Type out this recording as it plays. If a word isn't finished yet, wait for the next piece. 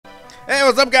Hey,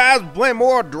 what's up, guys? Playing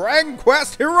more Dragon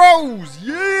Quest Heroes!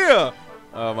 Yeah!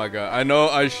 Oh my god, I know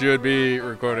I should be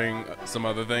recording some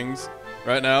other things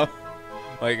right now.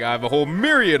 Like, I have a whole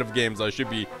myriad of games I should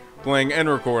be playing and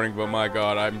recording, but my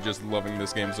god, I'm just loving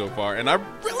this game so far, and I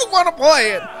really want to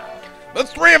play it! The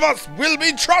three of us will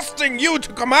be trusting you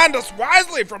to command us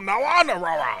wisely from now on,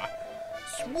 Aurora!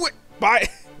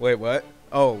 Wait, what?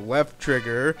 Oh, left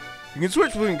trigger. You can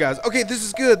switch between guys. Okay, this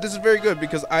is good. This is very good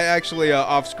because I actually,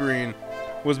 off-screen,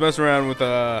 was messing around with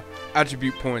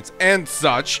attribute points and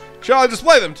such. Shall I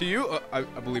display them to you? I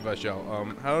believe I shall.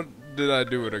 How did I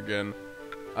do it again?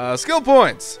 Skill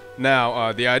points.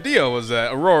 Now, the idea was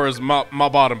that Aurora's my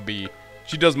bottom B.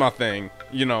 She does my thing.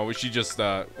 You know, she just,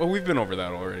 well, we've been over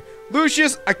that already.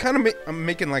 Lucius, I'm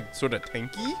making, like, sort of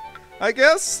tanky, I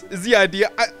guess, is the idea.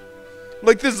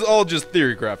 Like, this is all just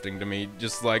theory crafting to me.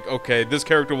 Just like, okay, this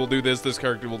character will do this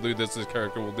character will do this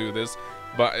character will do this.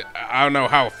 But I don't know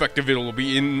how effective it will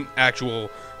be in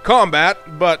actual combat,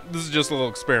 but this is just a little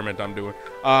experiment I'm doing.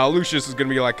 Lucius is going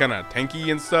to be, like, kind of tanky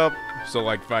and stuff. So,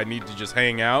 like, if I need to just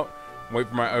hang out, wait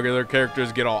for my other characters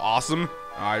to get all awesome,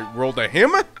 I rolled a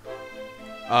him.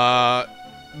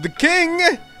 The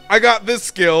king, I got this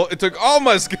skill. It took all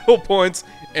my skill points,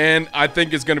 and I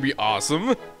think it's going to be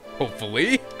awesome,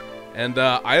 hopefully. And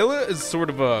Isla is sort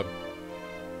of a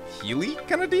Healy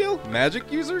kind of deal?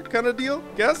 Magic user kind of deal?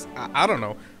 Guess? I don't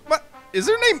know. But is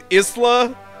her name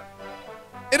Isla?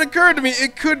 It occurred to me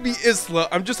it could be Isla.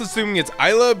 I'm just assuming it's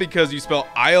Isla because you spell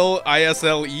Isle,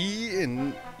 I-S-L-E,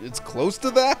 and it's close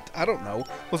to that? I don't know.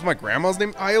 Plus my grandma's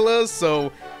name Isla,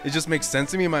 so it just makes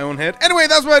sense to me in my own head. Anyway,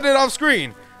 that's what I did off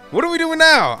screen. What are we doing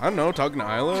now? I don't know, talking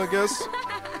to Isla, I guess.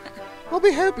 I'll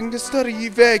be hoping to study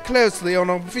you very closely on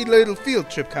our little field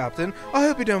trip, Captain. I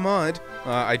hope you don't mind.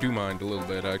 I do mind a little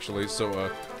bit, actually,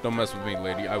 so don't mess with me,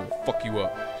 lady. I will fuck you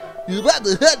up. You're about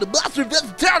to head the monster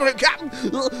invest town, Captain.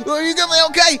 Are you gonna be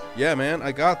okay? Yeah, man,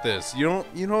 I got this. You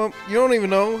don't even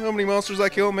know how many monsters I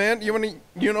killed, man.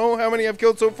 You know how many I've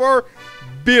killed so far?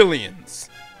 Billions.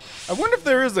 I wonder if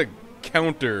there is a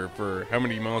counter for how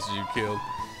many monsters you killed.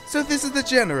 So this is the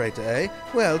generator, eh?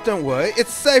 Well, don't worry,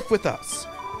 it's safe with us.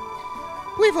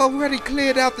 We've already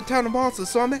cleared out the town of monsters,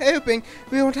 so I'm hoping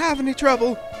we won't have any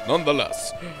trouble.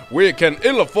 Nonetheless, we can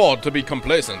ill afford to be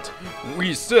complacent.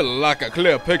 We still lack a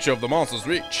clear picture of the monster's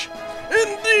reach.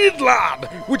 Indeed, lad!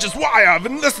 Which is why I've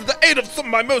enlisted the aid of some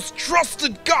of my most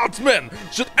trusted guardsmen.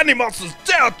 Should any monsters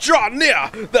dare draw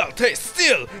near, they'll taste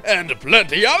steel and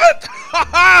plenty of it! Ha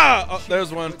ha! Oh,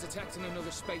 there's one. We're detecting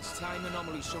another space-time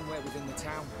anomaly somewhere within the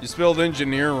town. You spelled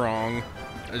engineer wrong.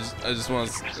 I just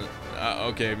want to...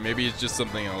 okay, maybe it's just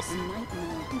something else. A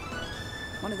nightmare.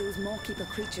 One of those Mawkeeper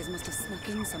creatures must have snuck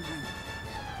in somehow.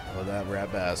 Oh, that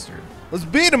rat bastard. Let's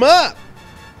beat him up!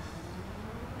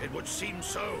 It would seem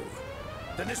so.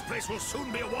 Then this place will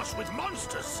soon be awash with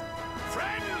monsters.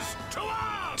 Friends, to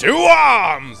arms! To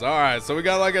arms! Alright, so we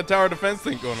got like a tower defense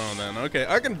thing going on then. Okay,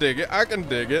 I can dig it. I can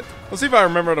dig it. Let's see if I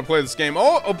remember how to play this game.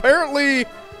 Oh, apparently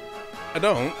I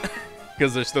don't.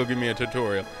 Because they're still giving me a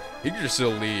tutorial. Yggdrasil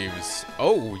leaves.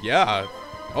 Oh, yeah.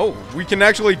 Oh, we can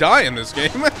actually die in this game.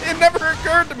 It never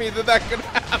occurred to me that that could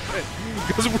happen.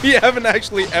 Because we haven't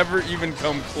actually ever even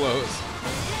come close.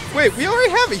 Wait, we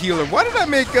already have a healer. Why did I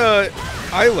make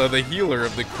Isla the healer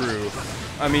of the crew?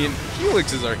 I mean,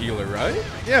 Helix is our healer, right?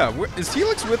 Yeah, is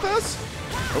Helix with us?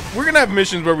 We're going to have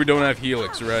missions where we don't have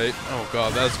Helix, right? Oh,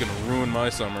 God, that's going to ruin my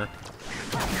summer.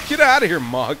 Get out of here,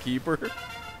 Mawkeeper.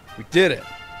 We did it.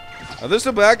 Are there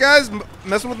still bad guys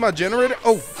messing with my generator?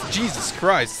 Oh, Jesus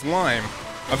Christ, slime.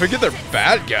 I forget they're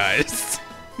bad guys.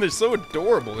 They're so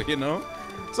adorable, you know?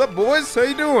 What's up, boys? How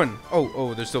you doing?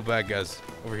 Oh, there's still bad guys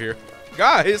over here.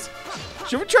 Guys,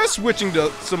 should we try switching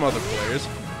to some other players?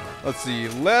 Let's see,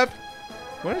 left.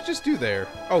 What did I just do there?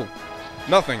 Oh,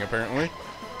 nothing, apparently.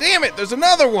 Damn it, there's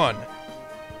another one.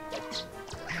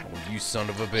 Oh, you son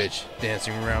of a bitch.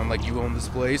 Dancing around like you own this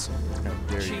place. How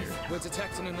dare you. Chief, we're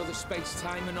detecting another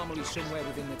space-time anomaly somewhere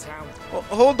within the town. Oh,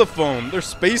 hold the phone. There's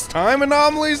space-time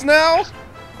anomalies now?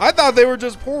 I thought they were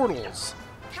just portals.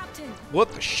 Captain,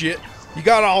 What the shit? You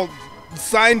got all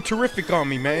scientific on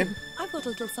me, man. I've got a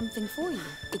little something for you.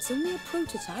 It's only a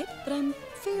prototype, but I'm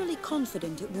fairly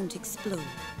confident it won't explode.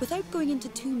 Without going into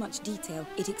too much detail,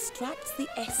 it extracts the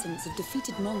essence of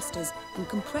defeated monsters and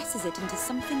compresses it into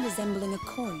something resembling a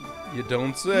coin. You don't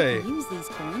You say. can use these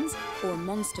coins, or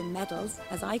monster medals,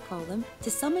 as I call them, to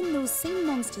summon those same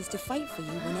monsters to fight for you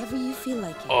whenever you feel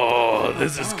like it. Oh,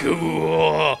 this is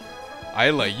cool.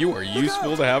 Isla, you are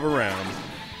useful to have around.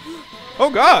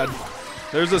 Oh, God.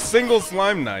 There's a single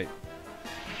slime knight.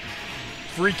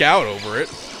 Freak out over it.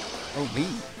 Oh, me.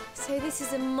 So this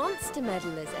is a monster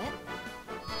medal, is it?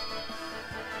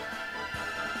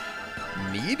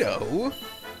 Neato.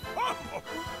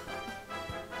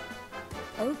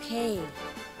 Okay,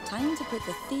 time to put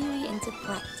the theory into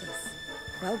practice.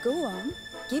 Well, go on.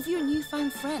 Give your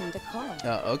newfound friend a call.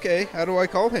 Okay, how do I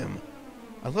call him?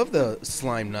 I love the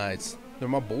Slime Knights. They're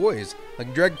my boys.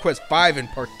 Like Dragon Quest V in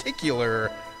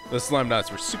particular, the Slime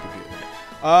Knights were super good.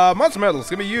 Monster Medals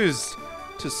can be used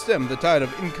to stem the tide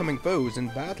of incoming foes in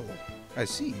battle. I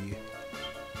see.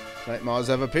 Nightmaws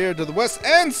have appeared to the west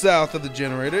and south of the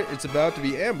generator. It's about to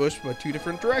be ambushed by 2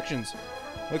 different directions.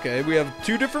 Okay, we have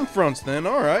 2 different fronts then,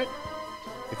 alright.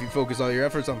 If you focus all your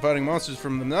efforts on fighting monsters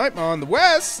from the Nightmaw in the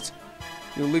west,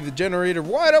 you'll leave the generator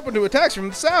wide open to attacks from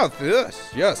the south.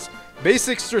 Yes.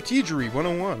 Basic Strategery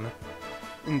 101.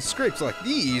 In scrapes like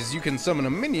these, you can summon a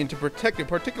minion to protect a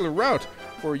particular route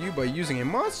for you by using a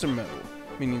monster medal.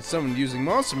 Minions summoned using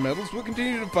monster medals will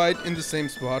continue to fight in the same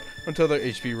spot until their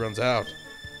HP runs out.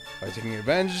 By taking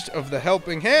advantage of the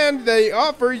helping hand they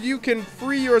offer, you can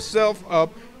free yourself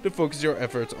up to focus your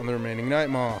efforts on the remaining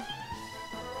Nightmaw.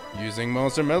 Using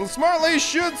monster medals smartly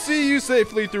should see you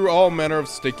safely through all manner of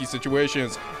sticky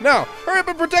situations. Now, hurry up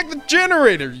and protect the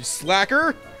generator, you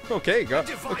slacker! Okay,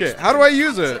 okay, how do I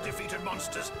use it? Defeated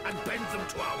monsters and bend them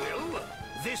to our will.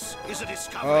 This is a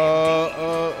discovery.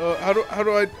 How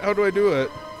do I do it?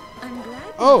 I'm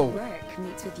glad Oh. your work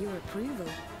meets with your approval,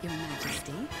 Your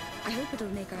Majesty. I hope it'll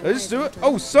make our Did I just do it? lives a Oh,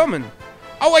 little summon!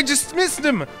 Oh, I just missed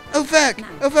him! Oh fuck!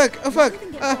 Oh fuck! Oh fuck!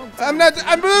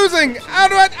 I'm losing!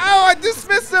 I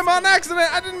dismissed him on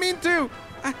accident! I didn't mean to!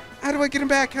 How do I get him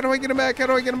back? How do I get him back? How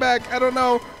do I get him back? I don't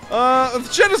know.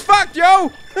 Shit is fucked,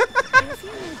 yo! There are a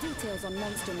few more details on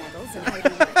monster medals and how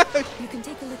they work. You can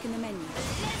take a look in the menu.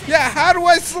 Yeah, how do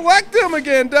I select him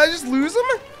again? Did I just lose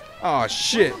him? Oh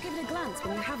shit. Why not give it a glance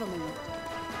when you have a moment?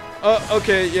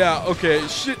 Okay, yeah, okay.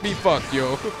 Shit be fucked,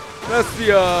 yo. That's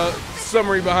the,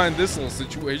 summary behind this little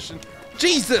situation.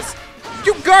 Jesus!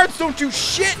 You guards don't do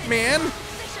shit, man!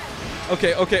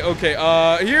 Okay.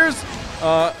 Here's,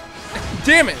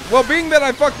 damn it. Well, being that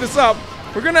I fucked this up,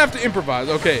 we're gonna have to improvise.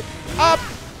 Okay, up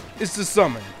is to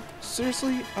summon.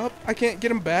 Seriously? Up? I can't get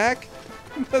him back?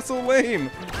 That's so lame.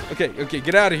 Okay,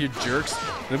 get out of here, jerks.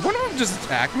 Did one of them just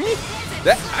attack me?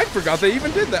 I forgot they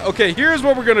even did that. Okay, here's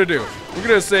what we're gonna do. We're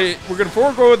gonna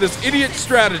forego this idiot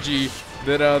strategy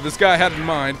that this guy had in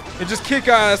mind and just kick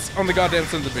ass on the goddamn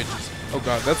sons of bitches. Oh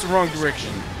god, that's the wrong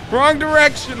direction. Wrong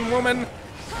direction, woman.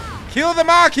 Kill the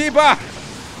Maw Keeper.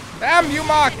 Damn you,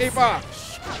 Maw Keeper.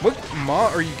 What Maw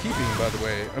are you keeping, by the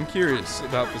way? I'm curious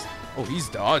about this. Oh, he's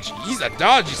dodgy. He's a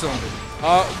dodgy son of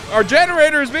a... Our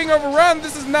generator is being overrun.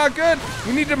 This is not good.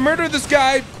 We need to murder this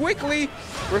guy quickly.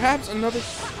 Perhaps another...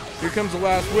 Here comes the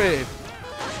last wave.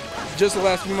 Just the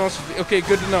last few monsters. Okay,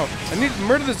 good to know. I need to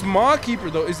murder this Maw Keeper,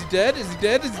 though. Is he dead? Is he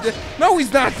dead? Is he dead? No,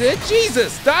 he's not dead.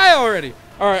 Jesus, die already.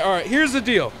 All right. Here's the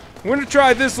deal. We're going to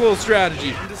try this little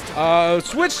strategy.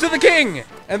 Switch to the king.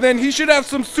 And then he should have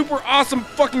some super awesome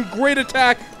fucking great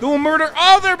attack that will murder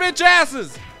all their bitch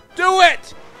asses. Do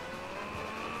it.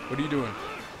 What are you doing?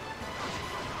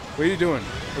 What are you doing?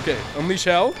 Okay, unleash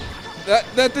hell.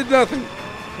 That did nothing.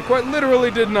 It quite literally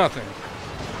did nothing.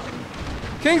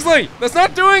 Kingsley, that's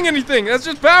not doing anything. That's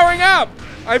just powering up.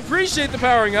 I appreciate the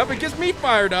powering up. It gets me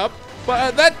fired up.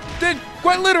 But that did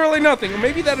quite literally nothing. Or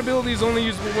maybe that ability is only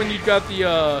usable when you've got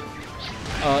the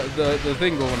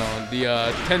thing going on,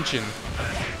 the tension.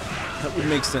 That would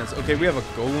make sense. Okay, we have a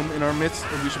golem in our midst,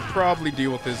 and we should probably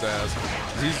deal with his ass.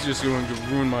 He's just going to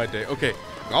ruin my day. Okay,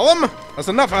 golem, that's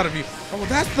enough out of you. Oh, well,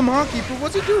 that's the Maw Keeper.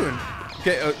 What's he doing?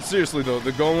 Okay, seriously though,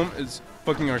 the golem is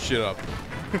fucking our shit up.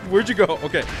 Where'd you go?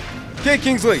 Okay. Okay,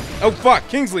 Kingsley. Oh, fuck.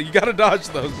 Kingsley, you gotta dodge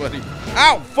those, buddy.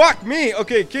 Ow, fuck me.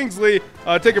 Okay, Kingsley,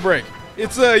 take a break.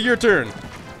 It's your turn,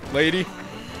 lady.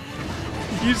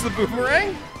 Use the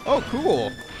boomerang? Oh,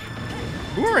 cool.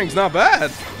 Boomerang's not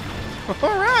bad.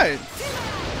 All right.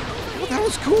 Well, that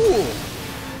was cool.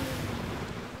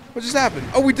 What just happened?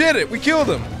 Oh, we did it. We killed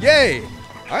him. Yay.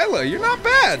 Isla, you're not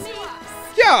bad.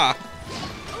 Yeah.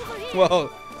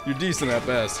 Well, you're decent at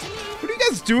best. What are you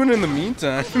guys doing in the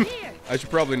meantime? I should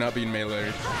probably not be in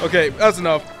melee. Okay, that's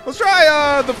enough. Let's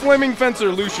try the Flaming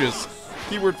Fencer Lucius.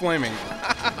 Keyword flaming.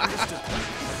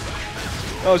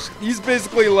 Oh, he's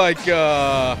basically like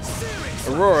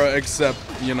Aurora, except,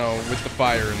 you know, with the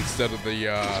fire instead of the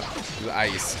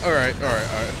ice. All right.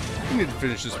 We need to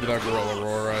finish this with our girl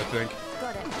Aurora, I think.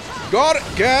 Got it,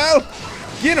 gal.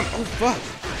 Get him. Oh, fuck.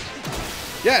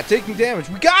 Yeah, taking damage.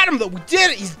 We got him, though. We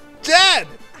did it. He's dead.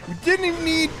 We didn't even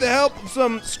need the help of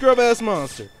some scrub-ass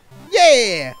monster.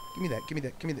 Yeah. Give me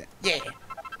that. Yeah.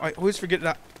 I always forget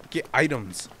to get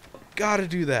items. Gotta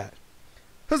do that.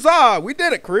 Huzzah! We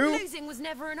did it, crew. Losing was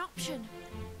never an option.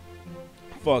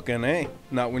 Fucking A.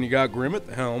 Not when you got Grim at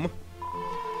the helm.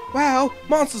 Wow,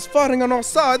 monsters fighting on our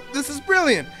side. This is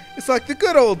brilliant. It's like the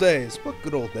good old days. What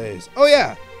good old days? Oh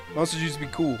yeah, monsters used to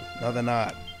be cool. Now they're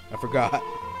not. I forgot.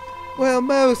 Well,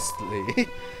 mostly.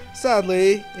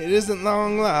 Sadly, it isn't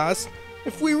long last.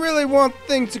 If we really want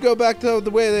things to go back to the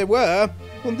way they were,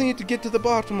 we'll need to get to the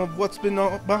bottom of what's been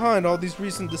behind all these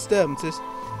recent disturbances.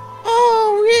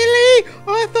 Oh, really?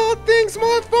 I thought things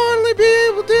might finally be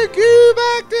able to go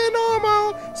back to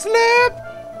normal.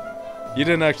 Slurp! You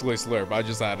didn't actually slurp, I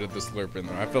just added the slurp in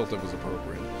there. I felt it was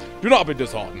appropriate. Do not be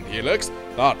disheartened, Helix.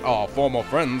 That our former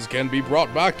friends can be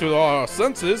brought back to our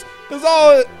senses is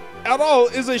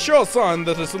is a sure sign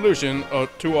that a solution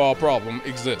to our problem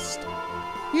exists.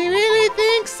 You really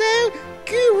think so?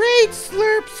 Great,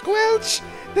 Slurp Squelch.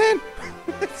 Then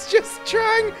let's just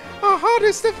trying our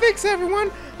hardest to fix everyone.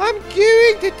 I'm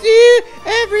going to do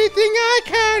everything I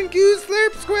can, Goose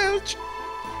Slurp Squelch.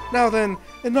 Now then,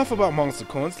 enough about monster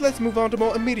coins. Let's move on to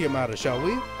more immediate matters, shall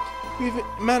we? We've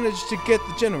managed to get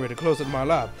the generator closer to my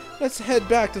lab. Let's head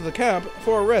back to the camp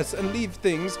for a rest and leave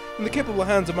things in the capable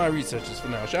hands of my researchers for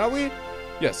now, shall we?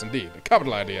 Yes, indeed. A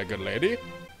capital idea, good lady.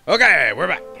 Okay, we're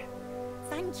back.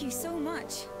 Thank you so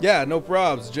much. Yeah, no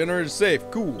probs. Generator's safe.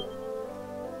 Cool.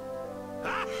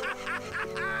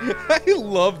 I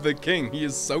love the king. He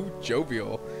is so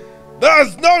jovial.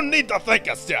 There's no need to thank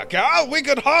us, dear Cal. We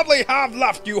could hardly have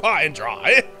left you high and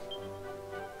dry.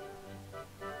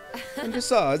 And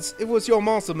besides, it was your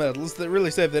monster medals that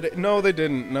really saved it. No, they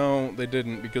didn't. No, they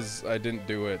didn't, because I didn't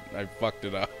do it. I fucked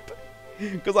it up.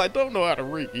 Because I don't know how to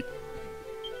read.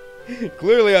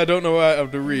 Clearly, I don't know how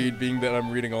to read, being that I'm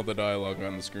reading all the dialogue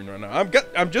on the screen right now.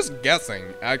 I'm just guessing,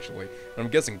 actually. I'm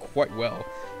guessing quite well.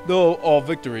 Though all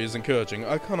victory is encouraging,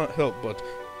 I cannot help but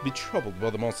be troubled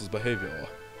by the monster's behavior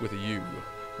with a U.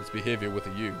 Its behavior with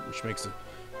a U, which makes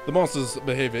the monster's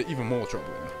behavior even more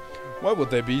troubling. Why would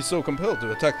they be so compelled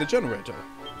to attack the generator?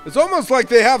 It's almost like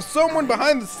they have someone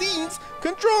behind the scenes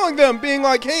controlling them, being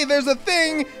like, hey, there's a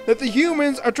thing that the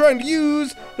humans are trying to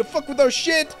use to fuck with our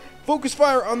shit. Focus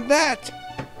fire on that.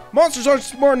 Monsters aren't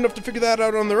smart enough to figure that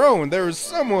out on their own. There is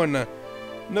someone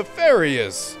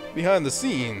nefarious behind the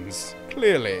scenes,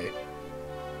 clearly.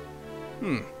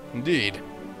 Indeed.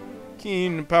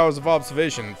 Keen powers of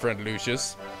observation, friend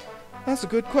Lucius. That's a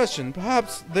good question.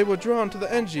 Perhaps they were drawn to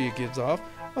the energy it gives off.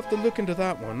 I'll have to look into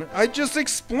that one. I just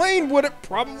explained what it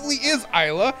probably is,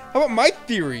 Isla. How about my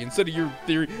theory instead of your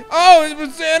theory? Oh, it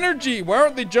was energy. Why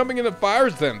aren't they jumping in the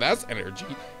fires then? That's energy,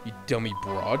 you dummy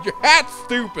broad. Your hat's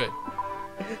stupid.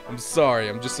 I'm sorry,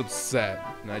 I'm just upset,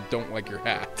 and I don't like your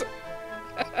hat.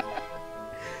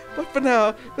 But for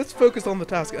now, let's focus on the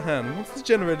task at hand. Once the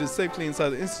generator is safely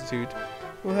inside the Institute,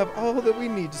 we'll have all that we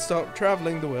need to start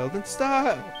traveling the world in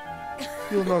style.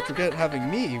 You'll not regret having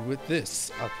me with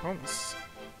this, I promise.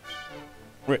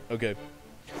 Right, okay.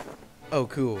 Oh,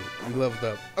 cool. We leveled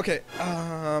up. Okay,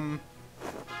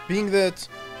 being that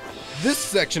this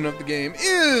section of the game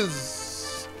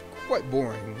is quite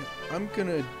boring, I'm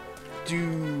gonna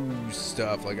do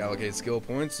stuff like allocate skill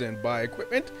points and buy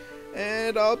equipment,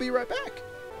 and I'll be right back.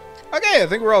 Okay, I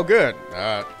think we're all good.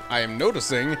 I am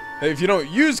noticing that if you don't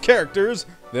use characters,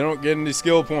 they don't get any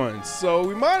skill points, so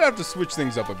we might have to switch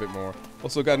things up a bit more.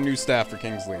 Also got a new staff for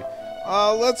Kingsley.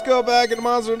 Let's go back into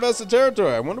Monster Invested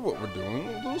territory. I wonder what we're doing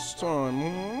this time.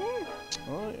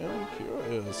 I am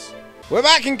curious. We're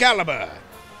back in Caliber.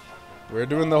 We're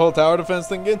doing the whole tower defense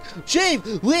thing again? Chief,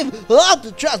 we've halted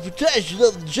the transportation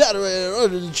of the generator in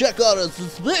order to check out a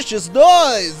suspicious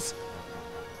noise.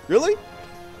 Really?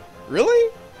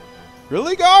 Really?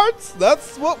 Really, guards?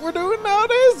 That's what we're doing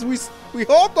nowadays? We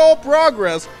halt all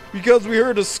progress because we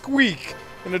heard a squeak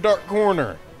in a dark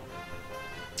corner.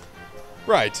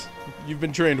 Right. You've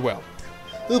been trained well.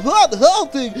 Upon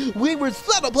halting, we were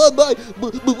set upon by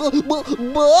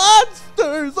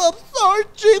monsters. I'm sorry,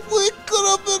 Chief. We could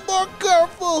have been more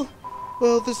careful.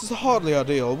 Well, this is hardly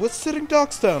ideal. We're sitting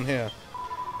ducks down here.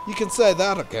 You can say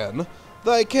that again.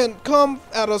 They can come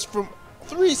at us from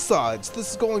 3 sides.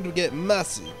 This is going to get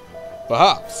messy.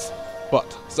 Perhaps.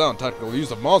 But sound tactical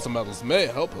use of monster metals may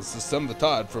help us to stem the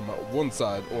tide from one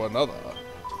side or another.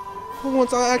 For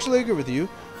once, I actually agree with you.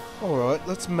 Alright,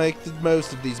 let's make the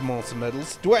most of these monster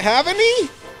medals. Do I have any?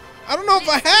 I don't know if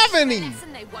I have any.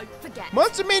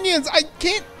 Monster minions, I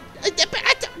can't.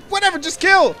 Whatever, just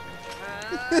kill.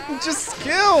 Just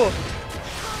kill.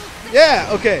 Yeah,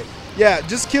 okay. Yeah,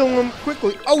 just kill them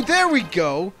quickly. Oh, there we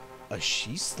go. A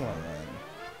she slime.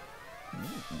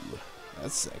 Ooh,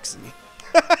 that's sexy.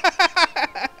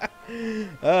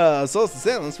 Assaults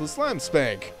assailants with slime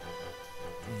spank.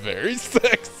 Very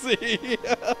sexy.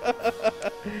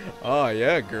 Oh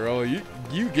yeah, girl.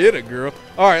 You get it, girl.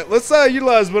 All right, let's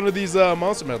utilize one of these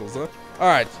monster medals, huh? All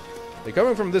right, they're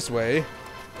coming from this way.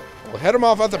 We'll head them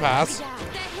off at the pass.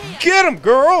 Get them,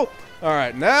 girl. All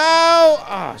right, now.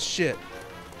 Ah, shit.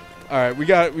 All right,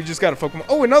 we just gotta focus.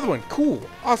 Oh, another one. Cool.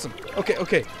 Awesome.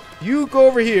 Okay. You go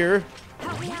over here,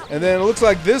 and then it looks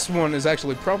like this one is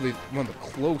actually probably one of the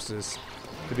closest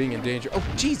to being in danger. Oh,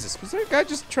 Jesus. Was that guy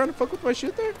just trying to fuck with my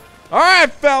shit there? All right,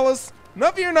 fellas.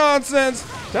 Enough of your nonsense.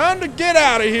 Time to get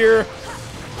out of here.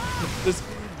 This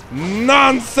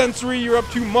nonsensery you're up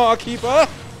to, Maw Keeper.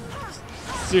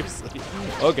 Seriously.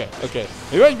 Okay.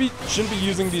 Maybe I shouldn't be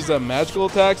using these magical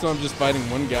attacks when I'm just fighting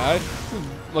one guy.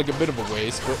 Like a bit of a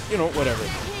waste, but you know, whatever.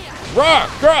 Raw,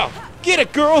 girl! Get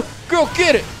it, girl! Girl,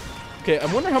 get it! Okay, I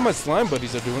wonder how my slime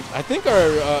buddies are doing. I think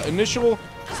our initial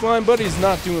slime buddy is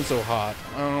not doing so hot.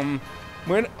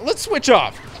 Let's switch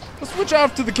off. Let's switch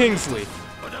off to the Kingsley.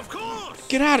 But of course!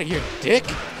 Get out of here, dick!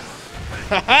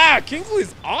 Haha,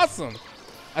 Kingsley's awesome.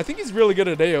 I think he's really good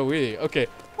at AoE. Okay,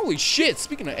 holy shit,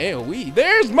 speaking of AoE,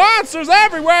 there's monsters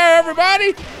everywhere,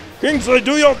 everybody! Kingsley,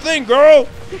 do your thing, girl!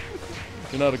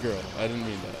 You're not a girl. I didn't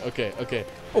mean that. Okay.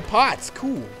 Oh, pots.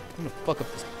 Cool. I'm gonna fuck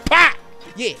up this pot!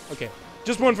 Yeah, okay.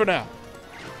 Just one for now.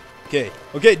 Okay,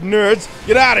 nerds,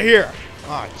 get out of here!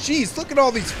 Aw, jeez, look at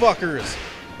all these fuckers!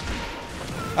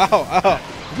 Ow.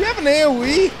 Do you have an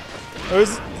AoE? Or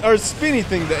is our spinny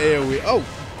thing the AoE? Oh,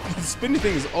 the spinny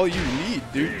thing is all you need,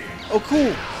 dude. Oh,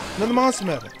 cool. Another monster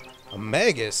medal. A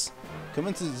Magus.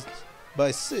 Commences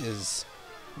by Sizz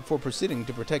before proceeding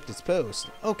to protect its post.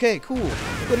 Okay, cool.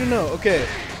 Good to know. Okay.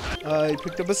 I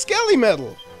picked up a Skelly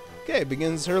medal. Okay,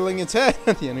 begins hurling its head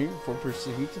at the enemy before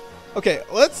proceeding to... Okay,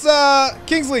 let's,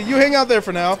 Kingsley, you hang out there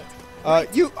for now.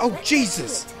 Oh,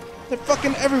 Jesus. They're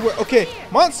fucking everywhere. Okay,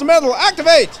 monster medal,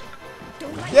 activate!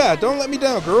 Yeah, don't let me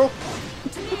down, girl.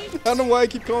 I don't know why I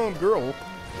keep calling him girl.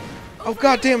 Oh,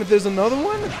 god damn it, there's another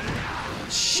one?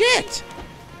 Shit!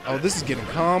 Oh, this is getting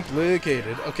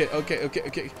complicated. Okay.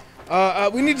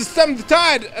 We need to stem the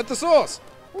tide at the source.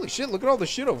 Holy shit, look at all the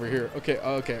shit over here.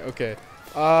 Okay.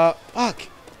 Fuck.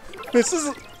 There's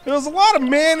a lot of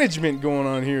management going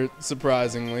on here,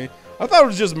 surprisingly. I thought it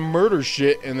was just murder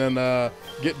shit and then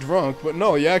get drunk, but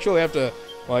no, you actually have to,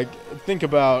 like, think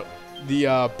about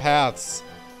the paths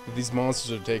that these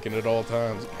monsters are taking at all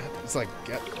times. It's like,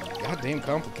 goddamn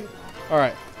complicated.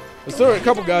 Alright, let's throw a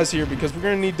couple guys here because we're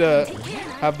gonna need to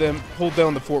have them hold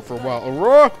down the fort for a while.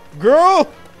 Aurora, girl!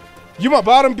 You my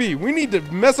bottom B. We need to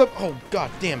mess up. Oh,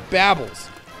 goddamn babbles.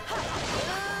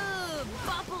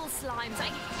 Bubble slimes.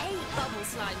 I hate bubble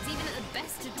slimes, even at the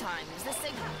best of times. They're so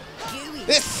gooey.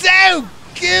 They're so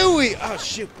gooey! Oh,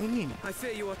 shit, we need... I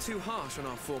fear you are too harsh on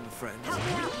our former friends,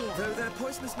 though their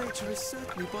poisonous nature is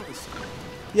certainly bothersome.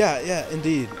 Yeah,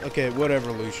 indeed. Okay,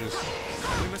 whatever, Lucius.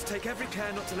 We must take every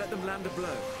care not to let them land a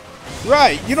blow.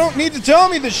 Right, you don't need to tell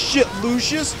me this shit,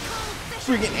 Lucius.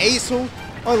 Freaking asshole.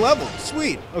 On level,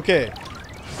 sweet. Okay,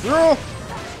 girl,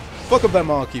 fuck up that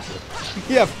Maw Keeper.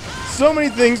 We have so many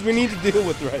things we need to deal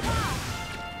with right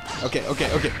now.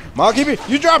 Okay. Maw Keeper,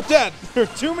 you drop dead. There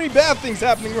are too many bad things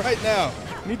happening right now.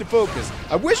 We need to focus.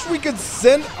 I wish we could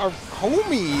send our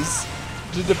homies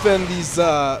to defend these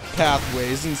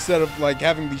pathways instead of like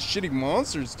having these shitty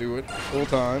monsters do it the whole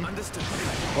time. Understood.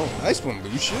 Oh, nice one,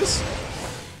 Lucius.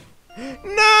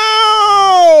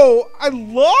 No! I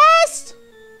lost?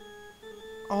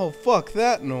 Oh, fuck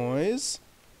that noise.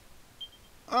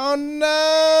 Oh,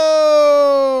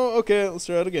 no! Okay, let's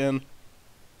try it again.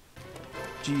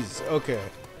 Jesus, okay.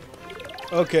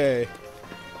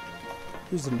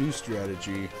 Here's a new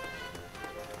strategy.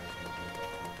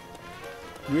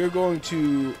 We're going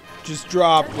to just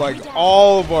drop, like,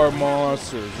 all of our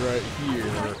monsters right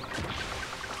here.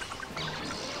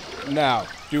 Now,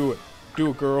 do it. Do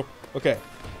it, girl. Okay.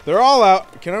 They're all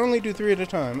out. Can I only do 3 at a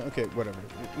time? Okay, whatever.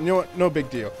 You know what? No big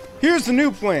deal. Here's the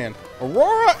new plan.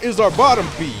 Aurora is our bottom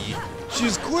B.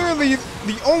 She's clearly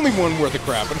the only one worth a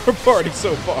crap in our party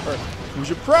so far. We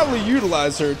should probably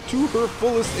utilize her to her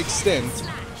fullest extent.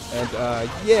 And,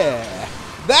 yeah.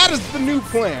 That is the new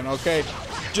plan, okay?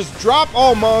 Just drop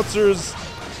all monsters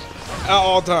at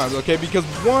all times, okay? Because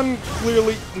one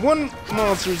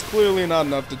monster is clearly not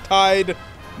enough to tide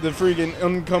the freaking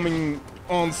oncoming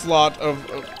onslaught of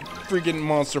freaking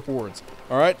monster hordes.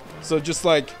 Alright? So just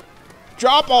like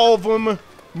drop all of them,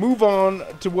 move on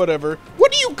to whatever.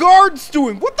 What are you guards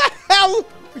doing? What the hell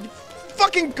are you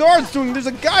fucking guards doing? There's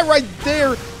a guy right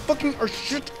there fucking our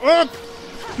shit up.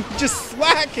 Just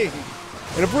slacking.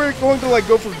 And if we're going to like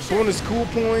go for bonus cool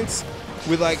points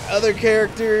with like other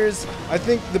characters, I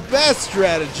think the best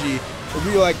strategy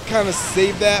we like kind of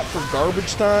save that for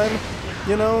garbage time,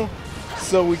 you know,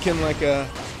 so we can like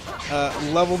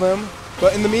level them.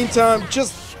 But in the meantime,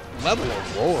 just level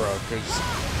Aurora because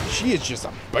she is just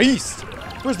a beast.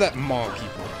 Where's that Maw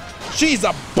Keeper? She's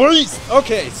a beast.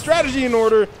 Okay, strategy in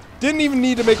order. Didn't even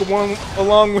need to make a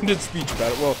long-winded speech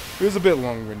about it. Well, it was a bit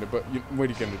long-winded, but what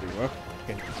are you gonna do, huh?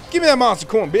 Okay. Give me that monster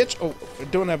corn, bitch. Oh, I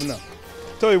don't have enough.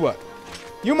 Tell you what,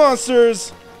 you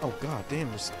monsters. Oh god damn,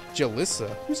 there's Jalissa.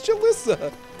 Who's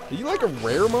Jalissa? Are you like a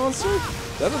rare monster?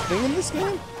 Is that a thing in this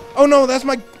game? Oh no, that's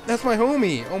my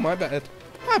homie. Oh my bad.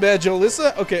 My bad,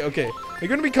 Jalissa. Okay, okay. They're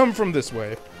gonna be coming from this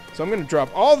way. So I'm gonna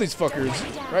drop all these fuckers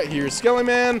right here. Skelly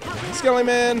Man,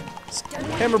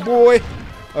 Hammer Boy.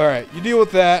 Alright, you deal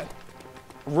with that.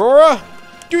 Aurora,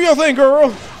 do your thing, girl.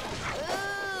 Ugh,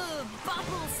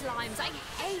 bubble slimes. I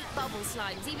hate bubble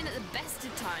slimes, even at the best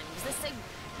of times. They're so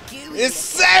gooey. It's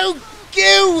so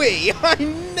gooey. I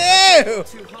know.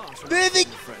 They're the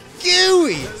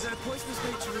gooey. Their poisonous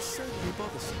nature is certainly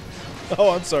bothersome. Oh,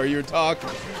 I'm sorry, you were talking.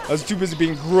 I was too busy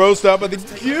being grossed out by the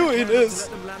gooiness.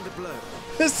 Let them land a blow.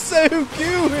 It's so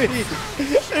gooey.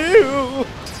 Ew.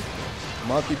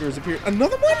 Maw Keeper has appeared.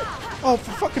 Another one? Oh,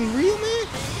 for fucking real, man?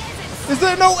 Is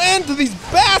there no end to these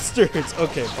bastards?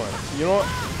 Okay, fine. You know what?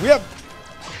 We have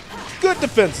good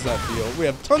defenses, I feel. We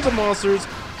have tons of monsters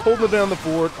holding down the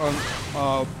fort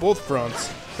on both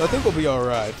fronts. So I think we'll be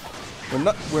alright.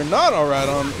 We're not alright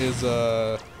on is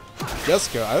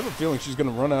Jessica. I have a feeling she's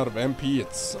gonna run out of MP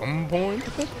at some point.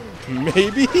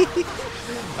 Maybe?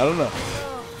 I don't know.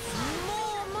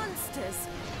 More monsters.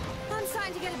 I'm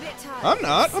starting to get a bit tired. I'm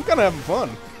not. I'm kinda having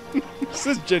fun. This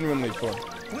is genuinely fun.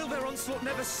 Will their onslaught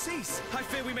never cease? I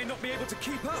fear we may not be able to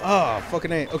keep up. Ah,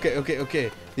 fucking A. Okay, okay, okay.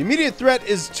 The immediate threat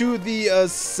is to the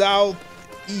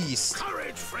southeast.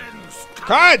 Courage, friends!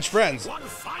 Courage, friends! One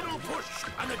final push,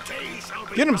 and the day shall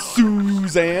be Get him, ours.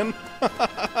 Suzanne.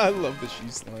 I love the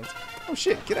she lines. Oh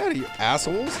shit, get out of here,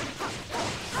 assholes.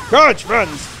 Courage,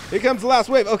 friends! Here comes the last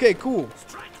wave. Okay, cool.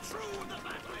 Strike true, the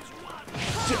battle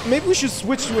is won. Maybe we should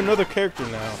switch to another character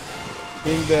now.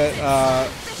 Being that,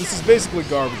 this is basically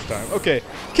garbage time. Okay,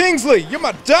 Kingsley, you're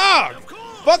my dog!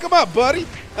 Fuck him up, buddy!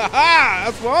 Haha,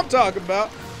 that's what I'm talking about.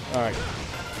 Alright.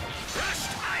 Crushed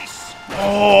ice!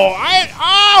 Oh,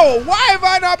 why have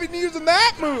I not been using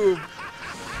that move?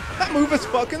 That move is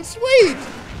fucking sweet.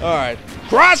 Alright.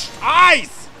 Crushed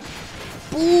ice!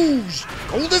 Boosh!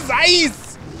 Cold as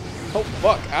ice! Oh,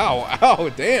 fuck. Ow, ow,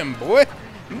 damn, boy.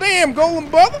 Damn, golem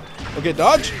brother. Okay,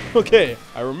 dodge. Okay,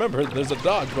 I remember there's a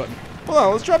dodge button. Hold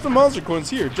on, let's drop some monster coins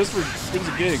here, just for skins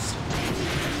and gigs.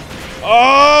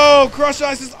 Oh, crushed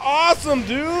ice is awesome,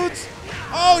 dudes!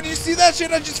 Oh, do you see that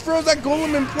shit? I just froze that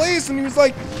golem in place, and he was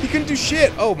like, he couldn't do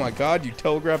shit. Oh my god, you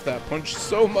telegraphed that punch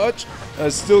so much, and I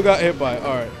still got hit by it.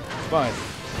 Alright, fine.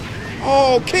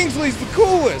 Oh, Kingsley's the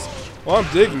coolest! Well,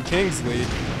 I'm digging Kingsley.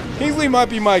 Kingsley might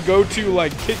be my go-to,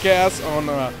 like, kick-ass on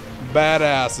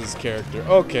badasses character.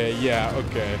 Okay, yeah,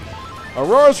 okay.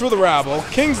 Aurora's for the rabble.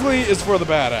 Kingsley is for the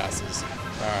badasses.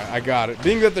 Alright, I got it.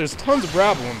 Being that there's tons of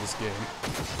rabble in this game.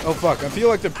 Oh, fuck. I feel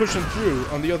like they're pushing through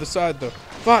on the other side, though.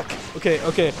 Fuck. Okay,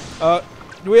 okay.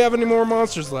 Do we have any more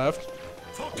monsters left?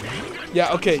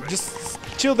 Yeah, okay. Just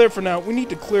chill there for now. We need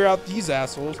to clear out these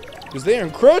assholes because they are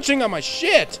encroaching on my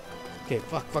shit. Okay,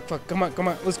 fuck, fuck, fuck. Come on, come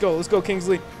on. Let's go,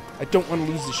 Kingsley. I don't want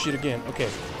to lose this shit again. Okay.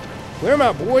 Clear them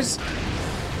out, boys.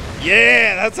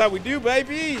 Yeah, that's how we do,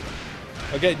 baby.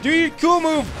 Okay, do your cool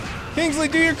move. Kingsley,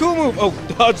 do your cool move. Oh,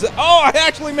 dodge that. Oh, I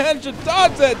actually managed to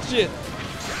dodge that shit.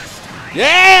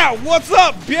 Yeah, what's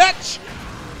up, bitch?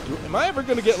 Am I ever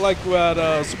going to get, like,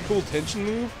 that some cool tension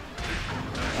move?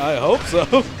 I hope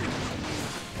so.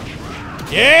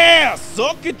 Yeah,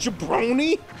 suck it,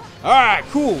 jabroni. All right,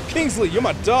 cool. Kingsley, you're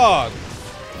my dog.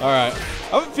 All right.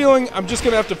 I have a feeling I'm just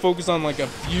going to have to focus on, like, a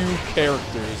few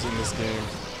characters in this game.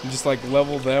 And just, like,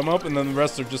 level them up, and then the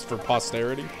rest are just for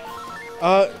posterity.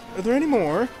 Are there any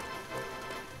more?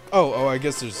 Oh, I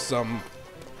guess there's some,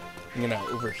 you know,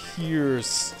 over here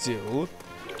still.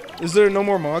 Is there no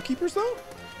more Maw Keepers, though?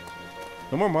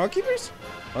 No more Maw Keepers?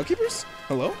 Maw Keepers?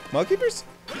 Hello? Maw Keepers?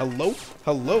 Hello?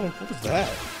 Hello? What was that?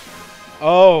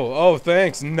 Oh,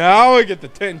 thanks. Now I get the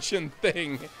tension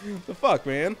thing. The fuck,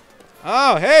 man?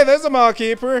 Oh, hey, there's a Maw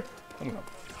Keeper. I'm gonna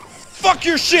fuck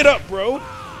your shit up, bro.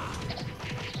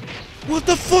 What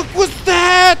the fuck was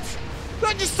that? Did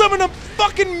I just summon a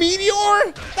fucking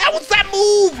meteor? That was that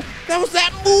move! That was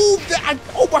that move!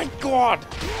 Oh my god!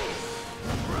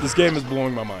 This game is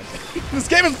blowing my mind. This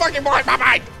game is fucking blowing my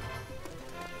mind!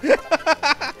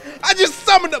 I just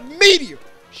summoned a meteor!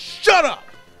 Shut up!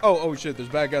 Oh shit, there's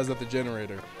bad guys at the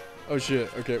generator. Oh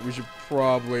shit, okay, we should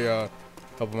probably help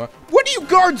them out. What do you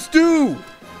guards do?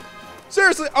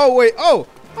 Seriously? Oh, wait. Oh,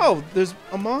 there's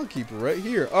a Mon Keeper right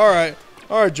here. All right,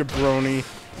 jabroni.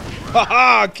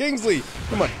 Haha, Kingsley,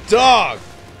 you're my dog.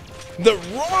 The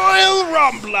Royal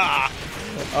Rumbler.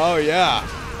 Oh,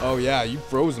 yeah, you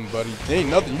frozen, buddy. There ain't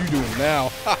nothing you doing now.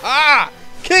 Haha,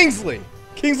 Kingsley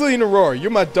and Aurora, you're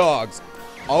my dogs.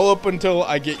 All up until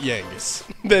I get Yangus.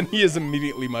 Then he is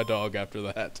immediately my dog after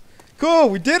that. Cool,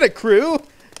 we did it, crew.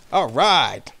 All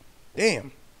right.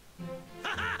 Damn.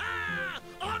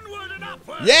 Onward and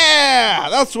upward! Yeah,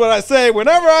 that's what I say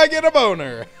whenever I get a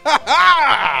boner. Ha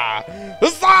ha!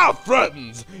 Huzzah,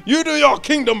 friends! You do your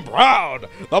kingdom proud.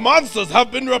 The monsters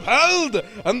have been repelled,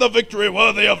 and the victory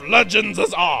worthy of legends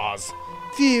is ours.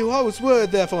 Phew, I was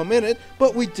worried there for a minute,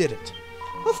 but we did it.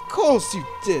 Of course you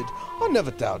did. I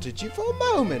never doubted you for a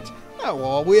moment. Now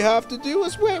all we have to do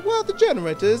is wait while the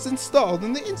generator is installed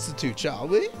in the Institute, shall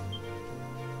we?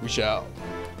 We shall.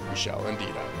 We shall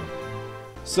indeed.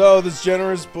 So this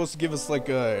generator is supposed to give us like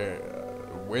a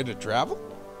way to travel?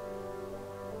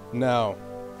 Now,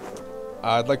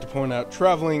 I'd like to point out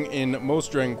traveling in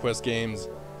most Dragon Quest games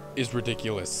is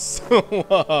ridiculous.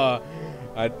 I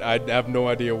have no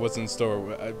idea what's in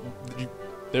store.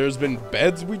 There's been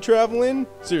beds we travel in.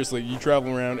 Seriously, you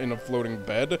travel around in a floating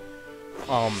bed.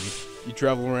 You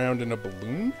travel around in a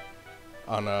balloon,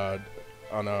 on a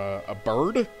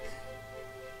bird.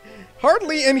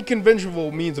 Hardly any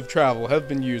conventional means of travel have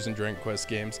been used in Dragon Quest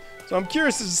games, so I'm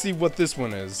curious to see what this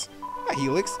one is. Hi,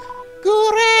 Helix.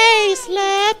 Hooray,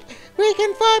 Slap! We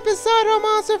can fight beside our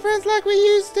monster friends like we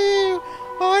used to.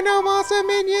 I know monster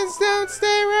minions don't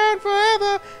stay around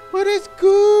forever, but it's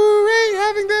great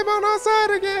having them on our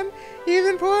side again,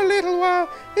 even for a little while.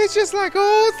 It's just like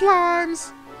old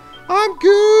slimes. I'm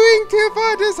going to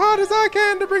fight as hard as I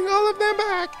can to bring all of them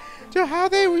back to how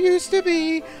they used to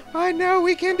be. I know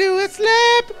we can do it,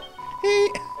 Slap!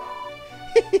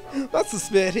 That's the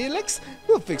spirit, Helix.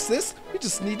 We'll fix this. We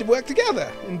just need to work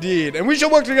together. Indeed, and we shall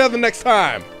work together next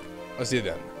time. I'll see you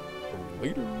then.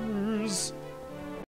 Later.